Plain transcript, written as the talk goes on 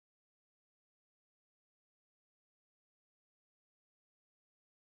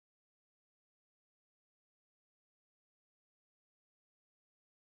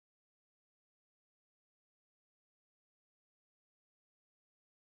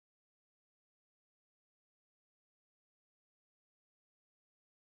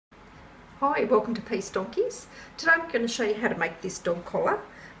Hi, welcome to Peace Donkeys. Today I'm going to show you how to make this dog collar.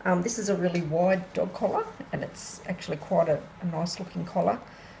 This is a really wide dog collar and it's actually quite a nice looking collar.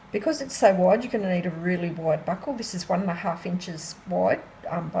 Because it's so wide, you're going to need a really wide buckle. This is 1.5 inches wide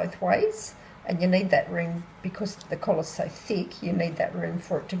both ways, and you need that room because the collar's so thick, you need that room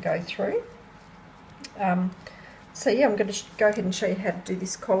for it to go through. So yeah, I'm going to go ahead and show you how to do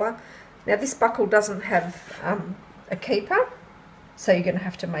this collar. Now this buckle doesn't have a keeper, so you're going to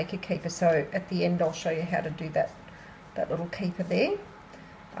have to make a keeper. So at the end I'll show you how to do that little keeper there,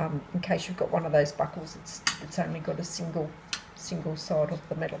 in case you've got one of those buckles it's only got a single side of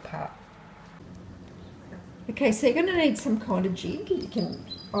the metal part. Okay, so you're going to need some kind of jig.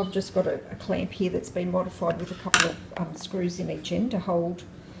 I've just got a clamp here that's been modified with a couple of screws in each end to hold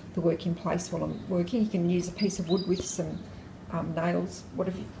the work in place while I'm working. You can use a piece of wood with some nails,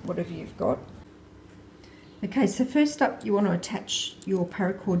 whatever you've got. Okay, so first up you want to attach your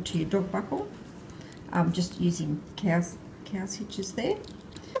paracord to your dog buckle, just using cow's hitches there.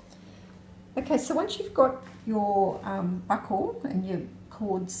 Okay, so once you've got your buckle and your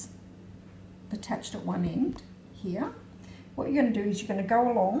cords attached at one end here, what you're going to do is you're going to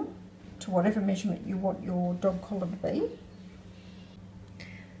go along to whatever measurement you want your dog collar to be,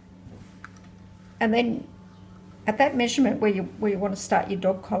 and then at that measurement where you want to start your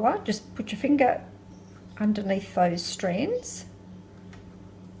dog collar, just put your finger underneath those strands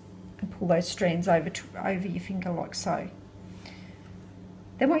and pull those strands over your finger like so.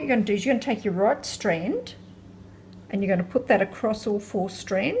 Then what you're going to do is you're going to take your right strand and you're going to put that across all 4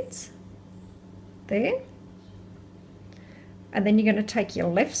 strands there, and then you're going to take your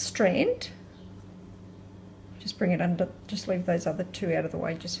left strand, just bring it under, just leave those other 2 out of the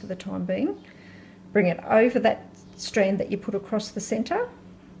way just for the time being, bring it over that strand that you put across the centre,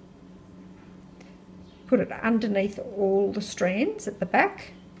 put it underneath all the strands at the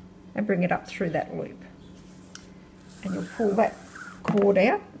back and bring it up through that loop, and you'll pull that cord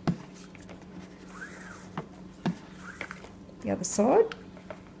out the other side,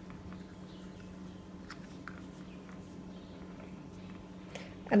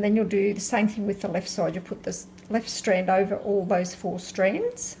 and then you'll do the same thing with the left side. You'll put this left strand over all those 4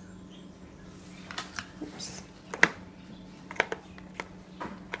 strands. Oops.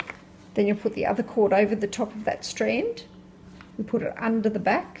 Then you'll put the other cord over the top of that strand. You put it under the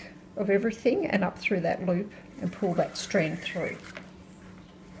back of everything and up through that loop and pull that strand through.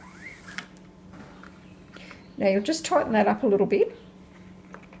 Now you'll just tighten that up a little bit,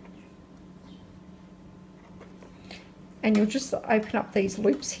 and you'll just open up these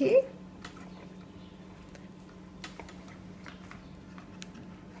loops here,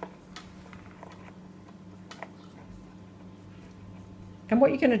 and what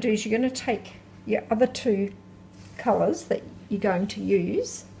you're going to do is you're going to take your other 2 colours that you're going to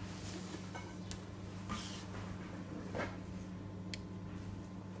use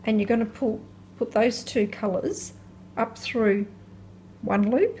and you're going to put those 2 colours up through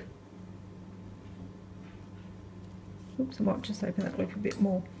one loop. Oops, I might just open that loop a bit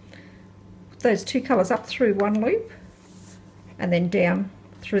more. Put those 2 colours up through one loop and then down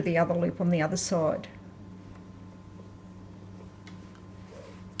through the other loop on the other side.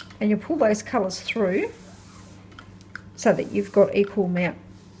 And you pull those colours through so that you've got equal amount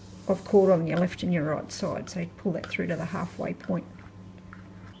of cord on your left and your right side. So you pull that through to the halfway point.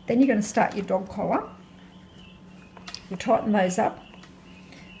 Then you're going to start your dog collar. You tighten those up,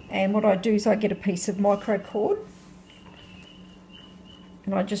 and what I do is I get a piece of micro cord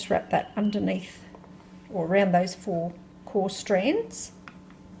and I just wrap that underneath or around those 4 core strands,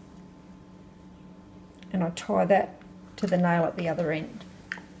 and I tie that to the nail at the other end,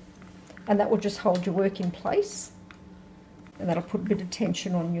 and that will just hold your work in place, and that'll put a bit of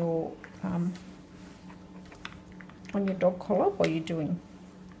tension on your dog collar while you're doing.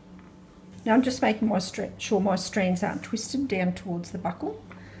 Now I'm just making sure my strands aren't twisted down towards the buckle,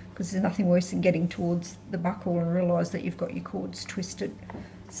 because there's nothing worse than getting towards the buckle and realise that you've got your cords twisted.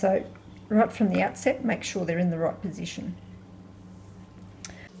 So right from the outset, make sure they're in the right position.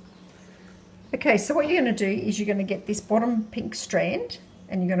 Okay, so what you're going to do is you're going to get this bottom pink strand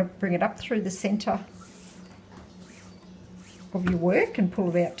and you're going to bring it up through the centre of your work and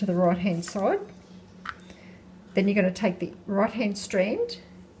pull it out to the right hand side. Then you're going to take the right hand strand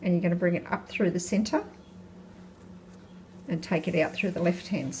and you're going to bring it up through the centre and take it out through the left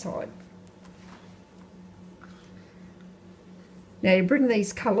hand side. Now you bring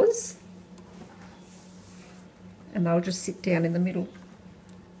these colours and they'll just sit down in the middle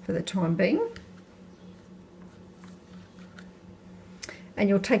for the time being. And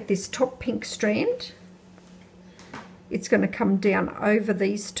you'll take this top pink strand it's going to come down over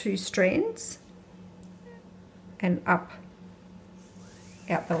these two strands and up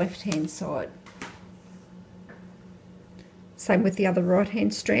out the left hand side. Same with the other right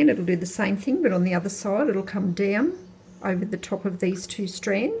hand strand, it'll do the same thing, but on the other side it'll come down over the top of these two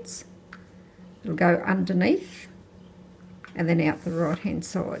strands, it'll go underneath and then out the right hand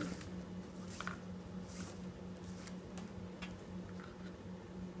side.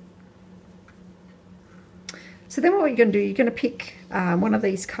 So then what you're going to do, you're going to pick one of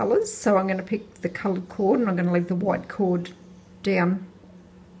these colours. So I'm going to pick the coloured cord, and I'm going to leave the white cord down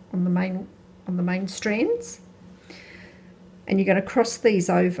on the main strands. And you're going to cross these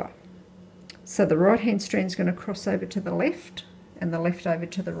over. So the right hand strand is going to cross over to the left and the left over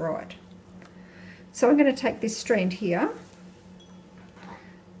to the right. So I'm going to take this strand here,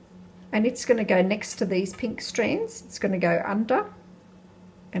 and it's going to go next to these pink strands. It's going to go under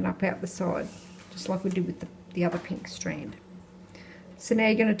and up out the side, just like we did with the other pink strand. So now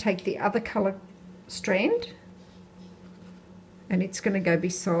you're going to take the other colour strand, and it's going to go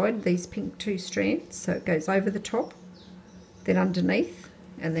beside these pink two strands, so it goes over the top, then underneath,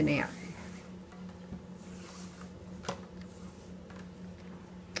 and then out.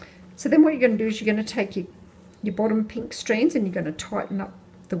 So then what you're going to do is you're going to take your bottom pink strands and you're going to tighten up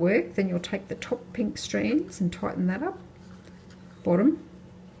the work. Then you'll take the top pink strands and tighten that up, bottom,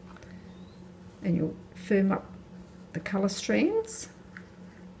 and you'll firm up the colour strands,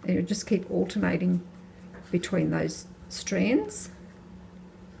 and you'll just keep alternating between those strands,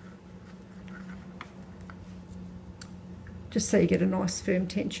 just so you get a nice firm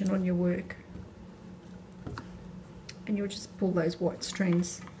tension on your work. And you'll just pull those white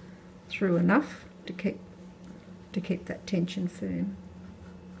strands through enough to keep that tension firm.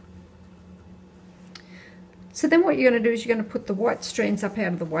 So then what you're going to do is you're going to put the white strands up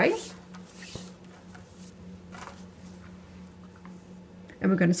out of the way, and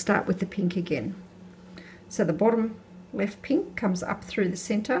we're going to start with the pink again. So the bottom left pink comes up through the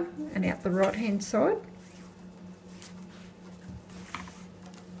centre and out the right hand side.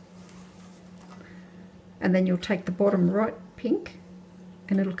 And then you'll take the bottom right pink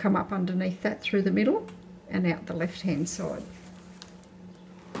and it'll come up underneath that through the middle and out the left hand side.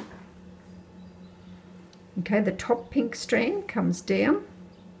 Okay, the top pink strand comes down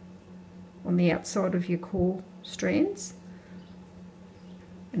on the outside of your core strands,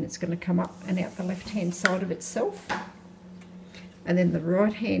 and it's going to come up and out the left hand side of itself. And then the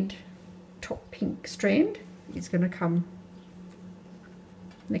right hand top pink strand is going to come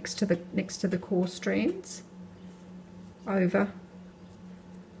next to the core strands, over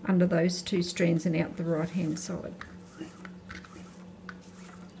under those two strands and out the right hand side.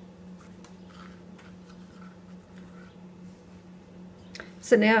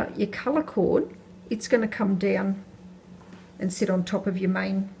 So now your colour cord, it's going to come down and sit on top of your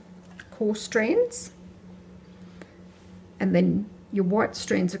main core strands, and then your white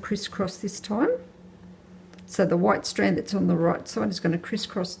strands are crisscross this time. So the white strand that's on the right side is going to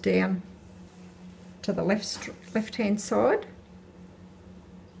crisscross down to the left hand side,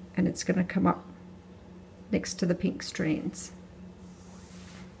 and it's going to come up next to the pink strands,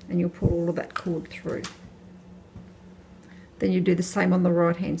 and you'll pull all of that cord through. Then you do the same on the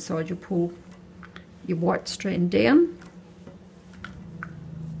right hand side. You'll pull your white strand down,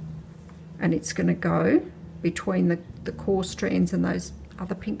 and it's going to go between the core strands and those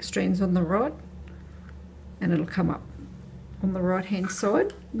other pink strands on the right, and it'll come up on the right hand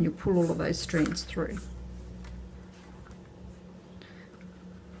side, and you'll pull all of those strands through.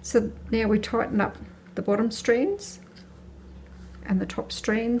 So now we tighten up the bottom strands and the top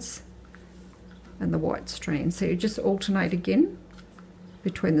strands and the white strands. So you just alternate again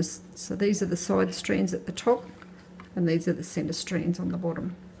between this. So these are the side strands at the top, and these are the centre strands on the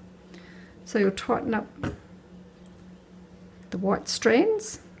bottom. So you'll tighten up the white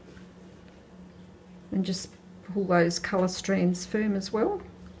strands and just pull those colour strands firm as well,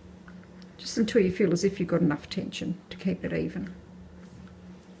 just until you feel as if you've got enough tension to keep it even.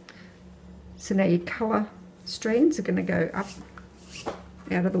 So now your colour strands are going to go up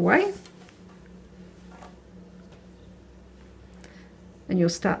out of the way, and you'll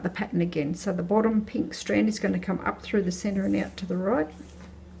start the pattern again. So the bottom pink strand is going to come up through the centre and out to the right.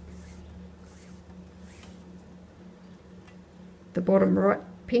 The bottom right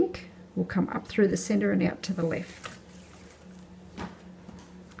pink will come up through the centre and out to the left.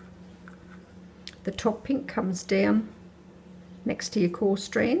 The top pink comes down next to your core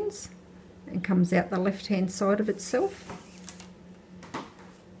strands and comes out the left hand side of itself,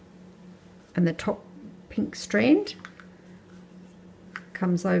 and the top pink strand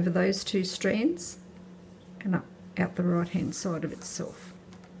comes over those two strands and up out the right hand side of itself.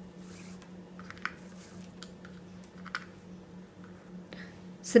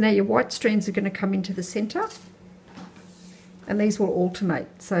 So now your white strands are going to come into the centre, and these will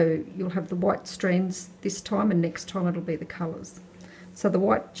alternate. So you'll have the white strands this time, and next time it'll be the colours. So the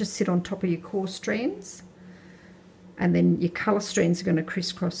white just sit on top of your core strands, and then your colour strands are going to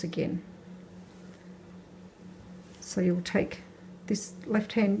crisscross again. So you'll take this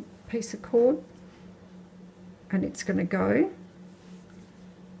left hand piece of cord, and it's going to go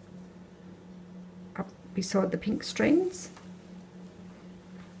up beside the pink strands.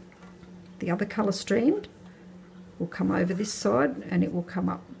 The other colour strand will come over this side, and it will come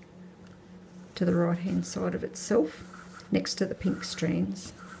up to the right hand side of itself next to the pink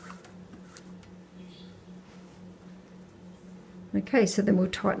strands. Okay, so then we'll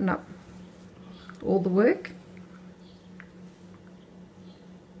tighten up all the work.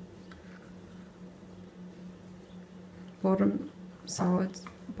 Bottom, sides,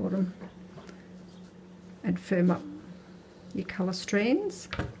 bottom, and firm up your colour strands.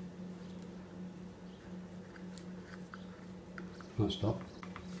 Can I stop?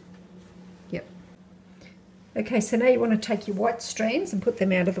 Yep. Okay, so now you want to take your white strands and put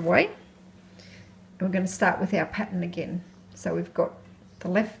them out of the way. And we're going to start with our pattern again. So we've got the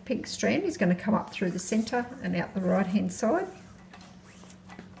left pink strand is going to come up through the centre and out the right hand side.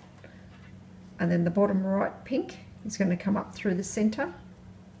 And then the bottom right pink is going to come up through the centre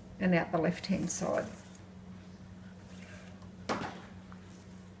and out the left hand side.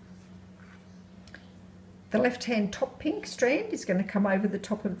 The left hand top pink strand is going to come over the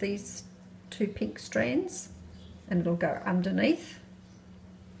top of these two pink strands, and it'll go underneath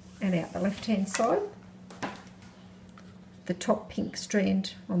and out the left hand side. The top pink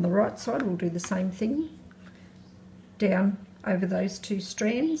strand on the right side will do the same thing, down over those two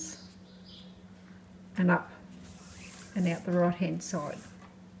strands and up and out the right hand side.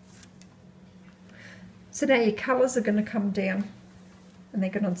 So now your colours are going to come down, and they're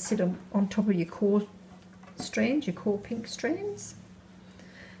going to sit on top of your core strands, your core pink strands,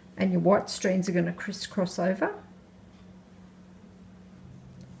 and your white strands are going to crisscross over,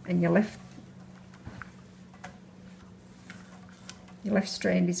 and your left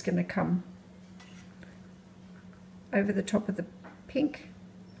strand is going to come over the top of the pink,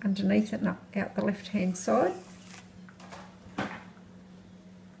 underneath it and up out the left hand side.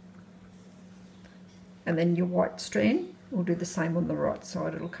 And then your white strand will do the same on the right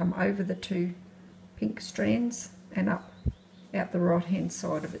side. It'll come over the two pink strands and up out the right hand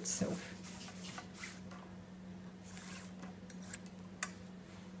side of itself.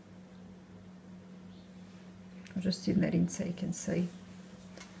 I'll just zoom that in so you can see.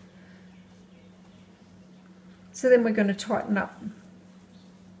 So then we're going to tighten up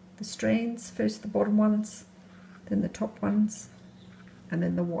the strands, first the bottom ones, then the top ones, and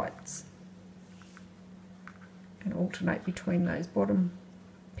then the whites, and alternate between those bottom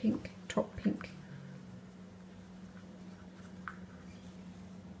pink, top pink.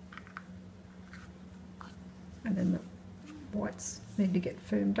 And then the whites need to get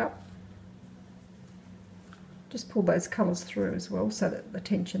firmed up. Just pull those colours through as well so that the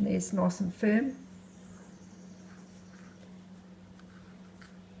tension there is nice and firm.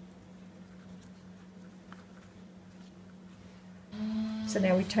 So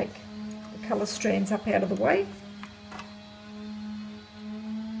now we take the colour strands up out of the way.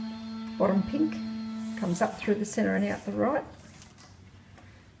 Bottom pink comes up through the centre and out the right.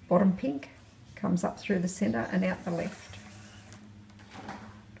 Bottom pink comes up through the centre and out the left.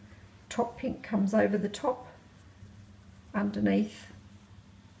 Top pink comes over the top, underneath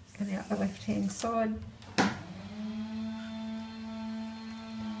and out the left hand side.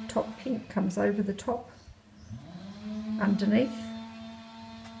 Top pink comes over the top, underneath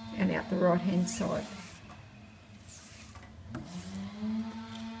and out the right hand side.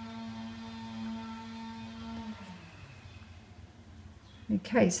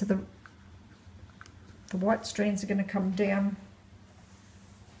 Okay, so the white strands are going to come down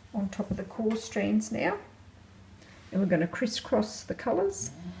on top of the core strands now, and we're going to crisscross the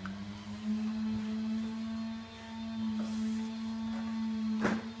colours.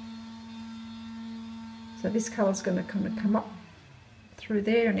 So this colour is going to kind of come up through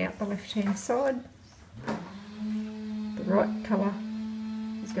there and out the left hand side. The right colour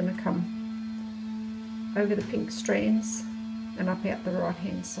is going to come over the pink strands and up out the right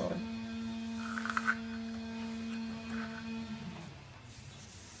hand side.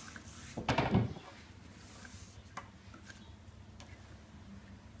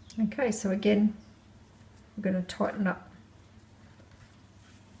 Okay, so again we're going to tighten up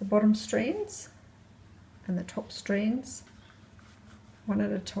the bottom strands and the top strands one at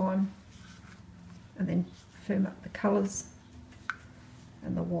a time, and then firm up the colours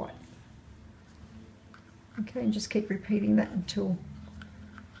and the white. Okay, and just keep repeating that until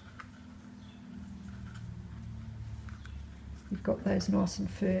you've got those nice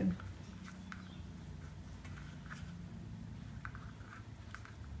and firm.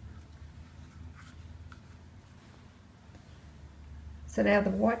 So now the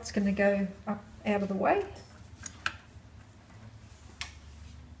white's going to go up out of the way.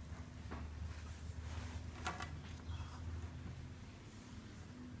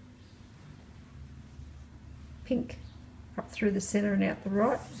 Pink up through the centre and out the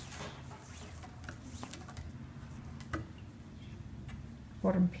right.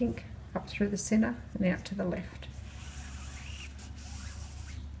 Bottom pink up through the centre and out to the left.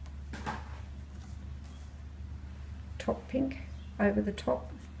 Top pink over the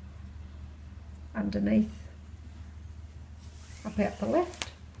top, underneath, up out the left.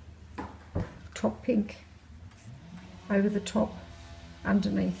 Top pink over the top,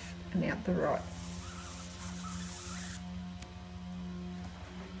 underneath and out the right.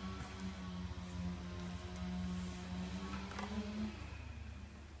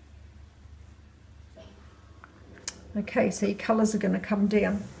 Okay, so your colours are going to come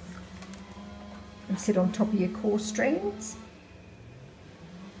down and sit on top of your core strands,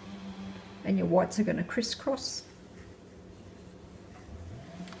 and your whites are going to crisscross.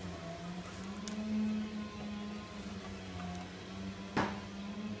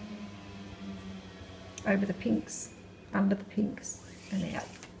 Over the pinks, under the pinks and out.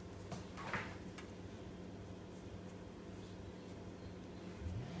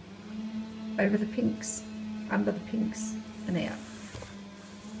 Over the pinks, under the pinks and out.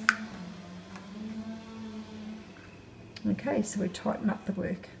 Okay, so we tighten up the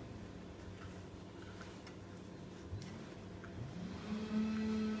work.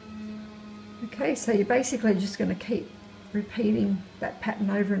 Okay, so you're basically just going to keep repeating that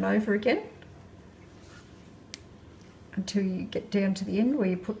pattern over and over again until you get down to the end where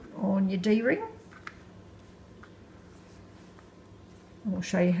you put on your D-ring. And we'll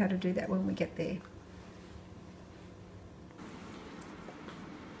show you how to do that when we get there.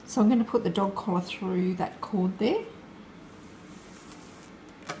 So I'm going to put the dog collar through that cord there.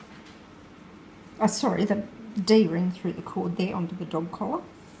 Oh, sorry, the D-ring through the cord there onto the dog collar.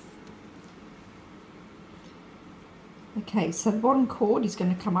 Okay, so the bottom cord is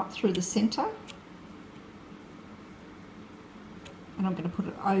going to come up through the centre, and I'm going to put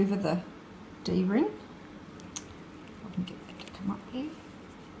it over the D-ring. I can get that to come up there.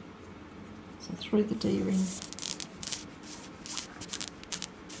 So through the D-ring,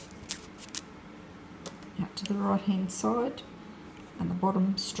 out to the right hand side, and the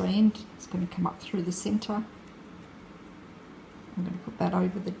bottom strand is going to come up through the centre. I'm going to put that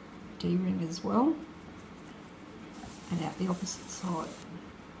over the D-ring as well, and out the opposite side.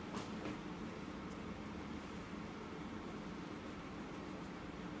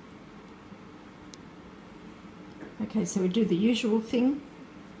 Okay, so we do the usual thing,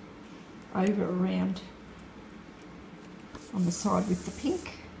 over, around, on the side with the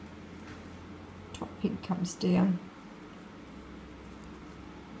pink. Top pink comes down,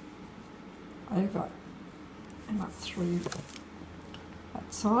 over and up through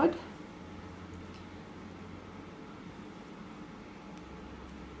that side.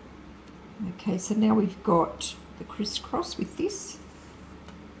 Okay, so now we've got the crisscross with this.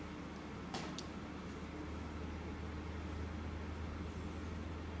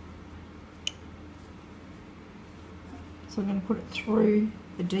 So I'm going to put it through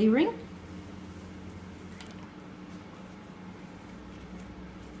the D-ring.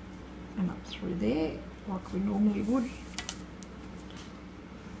 And up through there, like we normally would.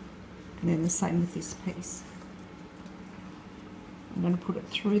 And then the same with this piece. I'm going to put it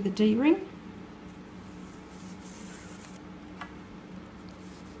through the D-ring.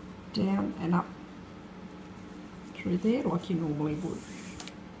 Down and up through there like you normally would.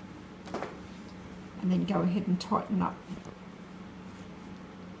 And then go ahead and tighten up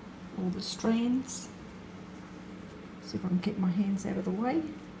all the strands. See if I can keep my hands out of the way.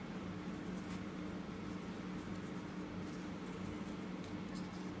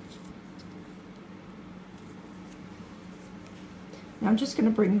 Now I'm just going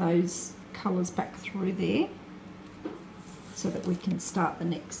to bring those colours back through there so that we can start the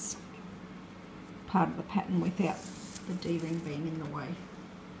next part of the pattern without the D-ring being in the way.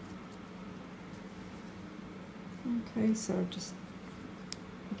 Okay, so just,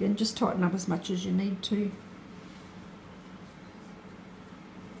 again, just tighten up as much as you need to.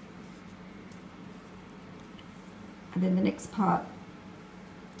 And then the next part,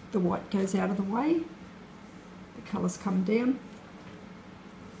 the white goes out of the way, the colours come down,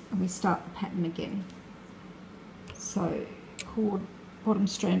 and we start the pattern again. So cord, bottom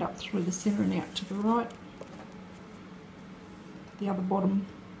strand up through the centre and out to the right, the other bottom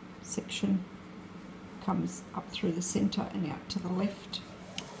section comes up through the centre and out to the left,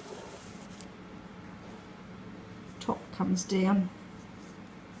 top comes down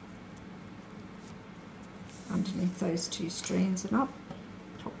underneath those two strands and up,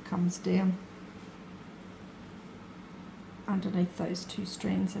 top comes down underneath those two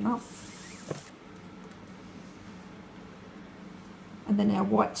strands and up, and then our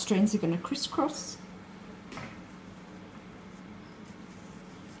white strands are going to crisscross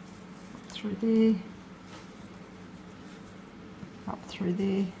up through there, up through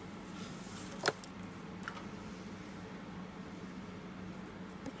there,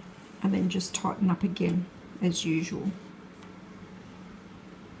 and then just tighten up again as usual.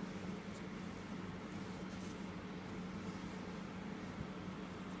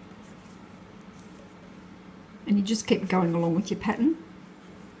 And you just keep going along with your pattern,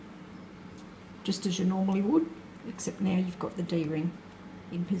 just as you normally would, except now you've got the D-ring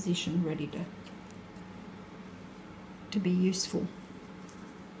in position ready to be useful.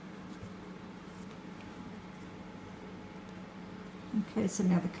 Okay, so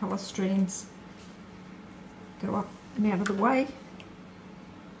now the colour strands go up and out of the way.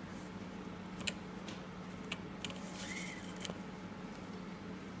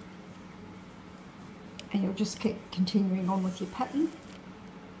 And you'll just keep continuing on with your pattern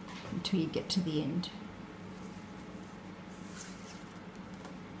until you get to the end.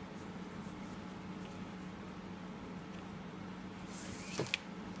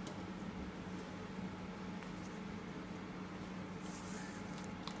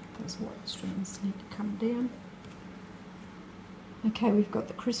 Those white strands need to come down. Okay, we've got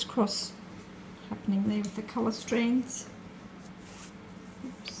the crisscross happening there with the colour strands.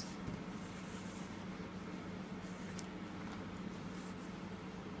 Oops.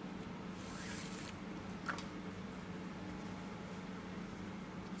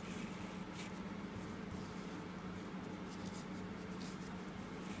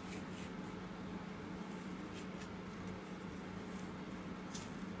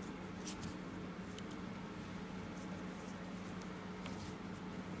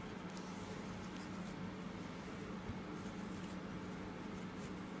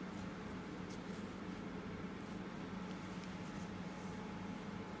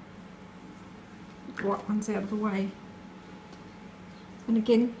 White ones out of the way, and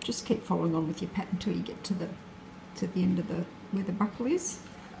again just keep following on with your pattern until you get to the end of where the buckle is.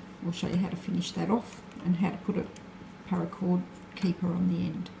 We'll show you how to finish that off and how to put a paracord keeper on the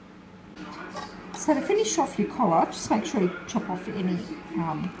end. So to finish off your collar, just make sure you chop off any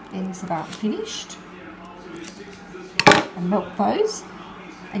ends that aren't finished and melt those,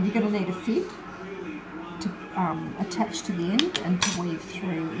 and you're going to need a fib to attach to the end and to weave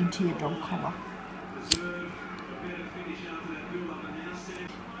through into your dog collar.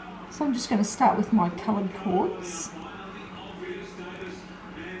 So I'm just going to start with my coloured cords,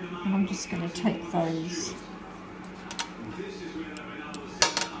 and I'm just going to take those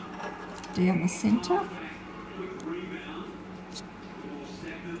down the centre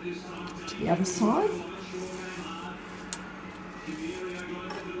to the other side.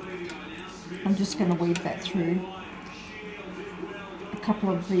 I'm just going to weave that through a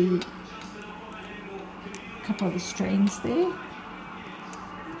couple of the strands there.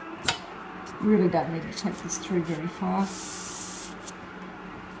 You really don't need to take this through very far.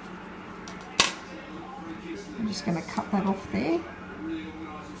 I'm just going to cut that off there.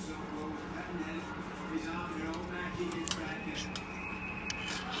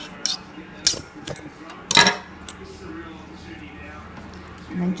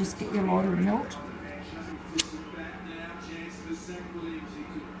 And then just get your lighter and melt.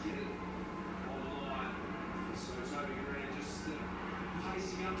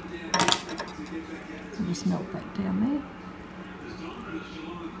 So just melt that down there.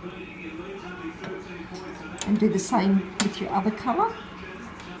 And do the same with your other colour.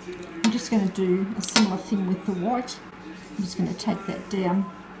 I'm just going to do a similar thing with the white. I'm just going to take that down.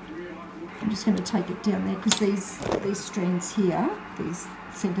 I'm just going to take it down there because these strands here, these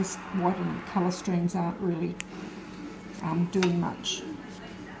centre white and colour strands aren't really doing much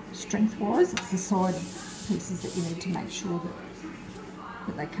strength-wise. It's the side pieces that you need to make sure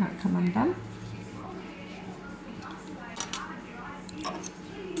that they can't come undone.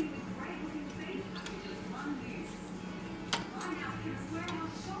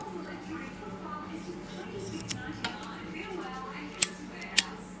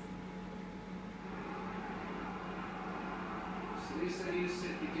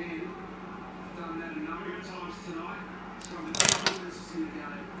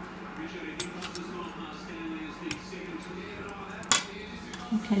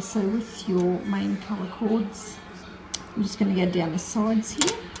 Okay, so with your main colour cords, I'm just going to go down the sides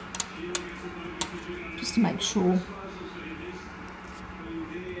here, just to make sure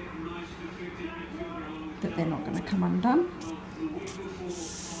that they're not going to come undone.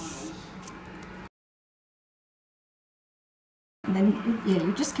 And then, yeah,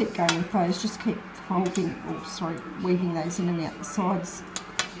 you just keep going with those, just keep folding, weaving those in and out the sides,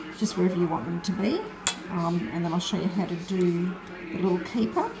 just wherever you want them to be. And then I'll show you how to do the little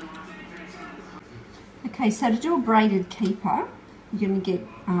keeper. Okay, so to do a braided keeper, you're going to get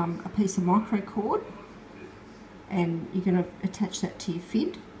a piece of micro cord, and you're going to attach that to your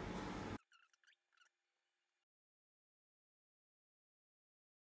fid.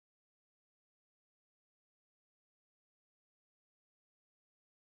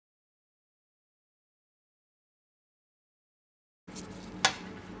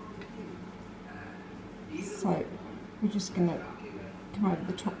 So we're just going to come over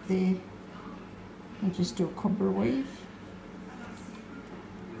the top there and just do a cobra weave.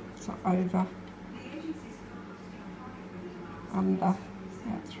 So over, under,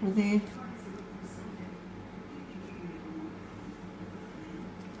 out through there,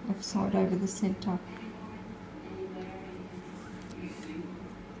 left side over the centre.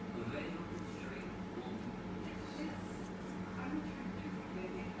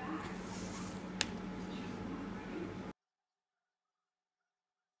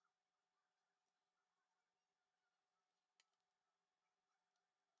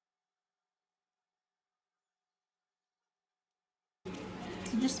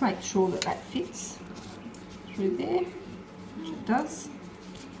 So just make sure that that fits through there, which it does.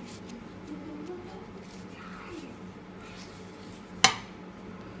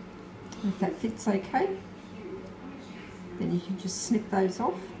 If that fits okay, then you can just snip those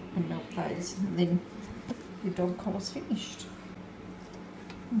off and melt those, and then your dog collar's finished.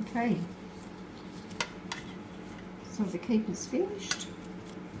 Okay, so the keeper's finished.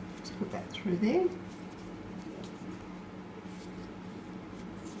 Just put that through there.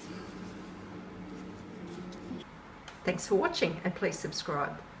 Thanks for watching, and please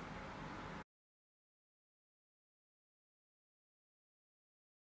subscribe.